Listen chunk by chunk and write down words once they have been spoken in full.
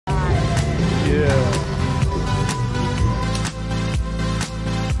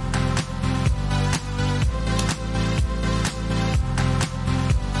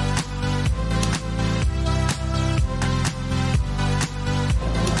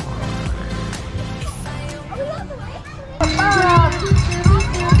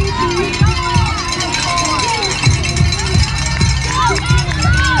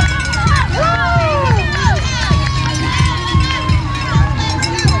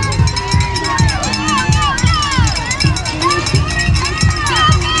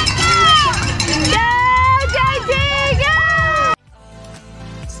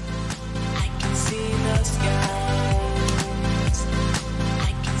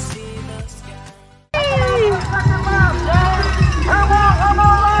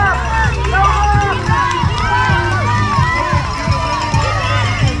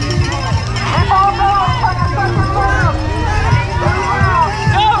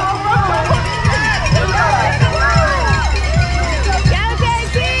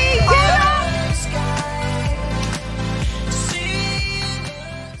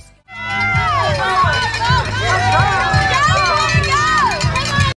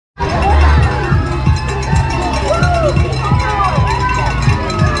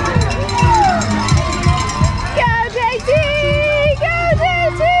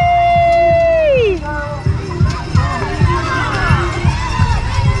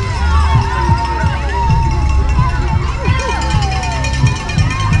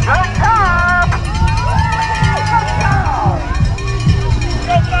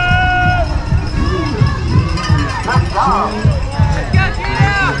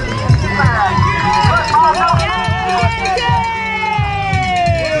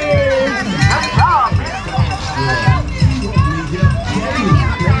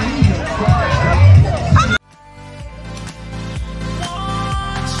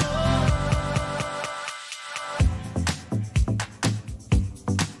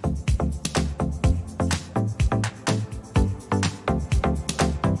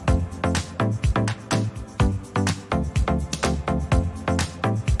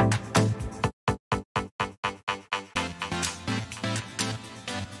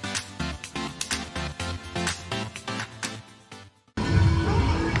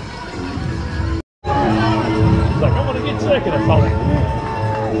second of falling.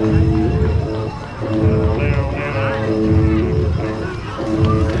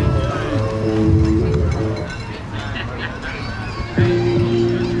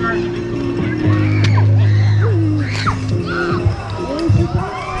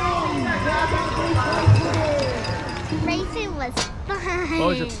 Racing was fun. What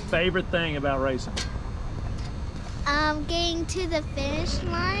was your favorite thing about racing? Getting to the finish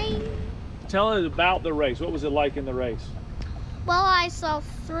line. Tell us about the race. What was it like in the race? Well, I saw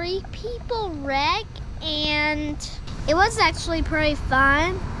 3 people wreck, and it was actually pretty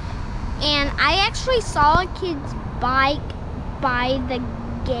fun. And I actually saw a kid's bike by the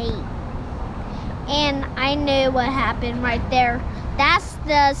gate, and I knew what happened right there. That's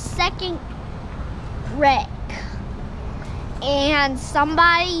the second wreck, and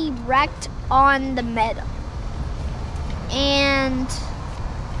somebody wrecked on the meadow, and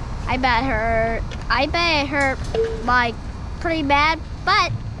I bet it hurt like pretty bad,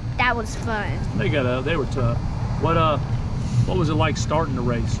 but that was fun. They were tough. What was it like starting the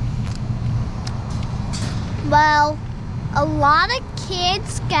race? Well, a lot of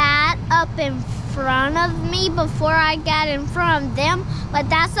kids got up in front of me before I got in front of them, but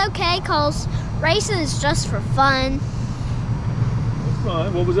that's okay because racing is just for fun. It's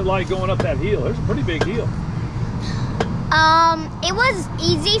fun. What was it like going up that hill? There's a pretty big hill. It was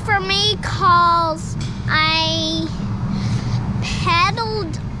easy for me because I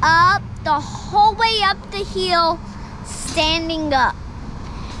pedaled up the whole way up the hill standing up,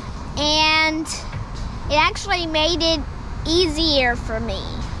 and it actually made it easier for me.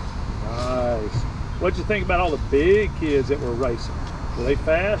 Nice. What'd you think about all the big kids that were racing? Were they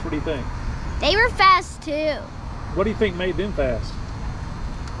fast? What do you think? They were fast too. What do you think made them fast?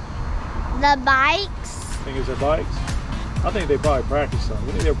 The bikes. Think it was their bikes? I think they probably practiced some.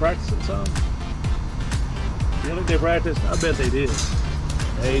 You think they were practicing some? You think they practiced? I bet they did.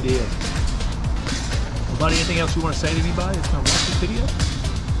 They did. Well, buddy, anything else you want to say to anybody that's going to watch this video?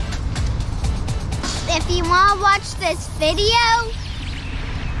 If you want to watch this video,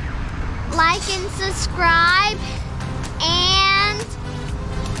 like and subscribe, and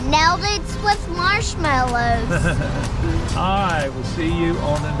nailed it with marshmallows. Alright, we'll see you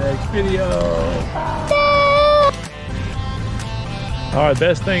on the next video. Alright,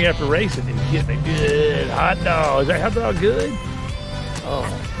 best thing after racing is getting a good hot dog. Is that hot dog good? Oh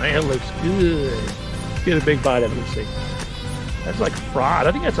man, it looks good. Let's get a big bite of it, let's see. That's like fried.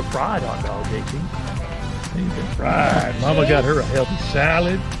 I think that's a fried hot dog, JT. I think it's fried. Mama got her a healthy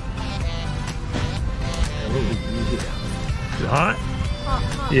salad. Oh yeah. Is it hot?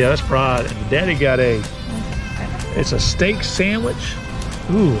 Yeah, that's fried. And Daddy got it's a steak sandwich.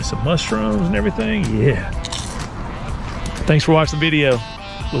 Ooh, with some mushrooms and everything. Yeah. Thanks for watching the video.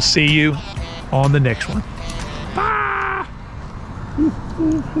 We'll see you on the next one. Bye.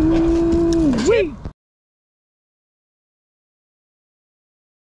 Whee.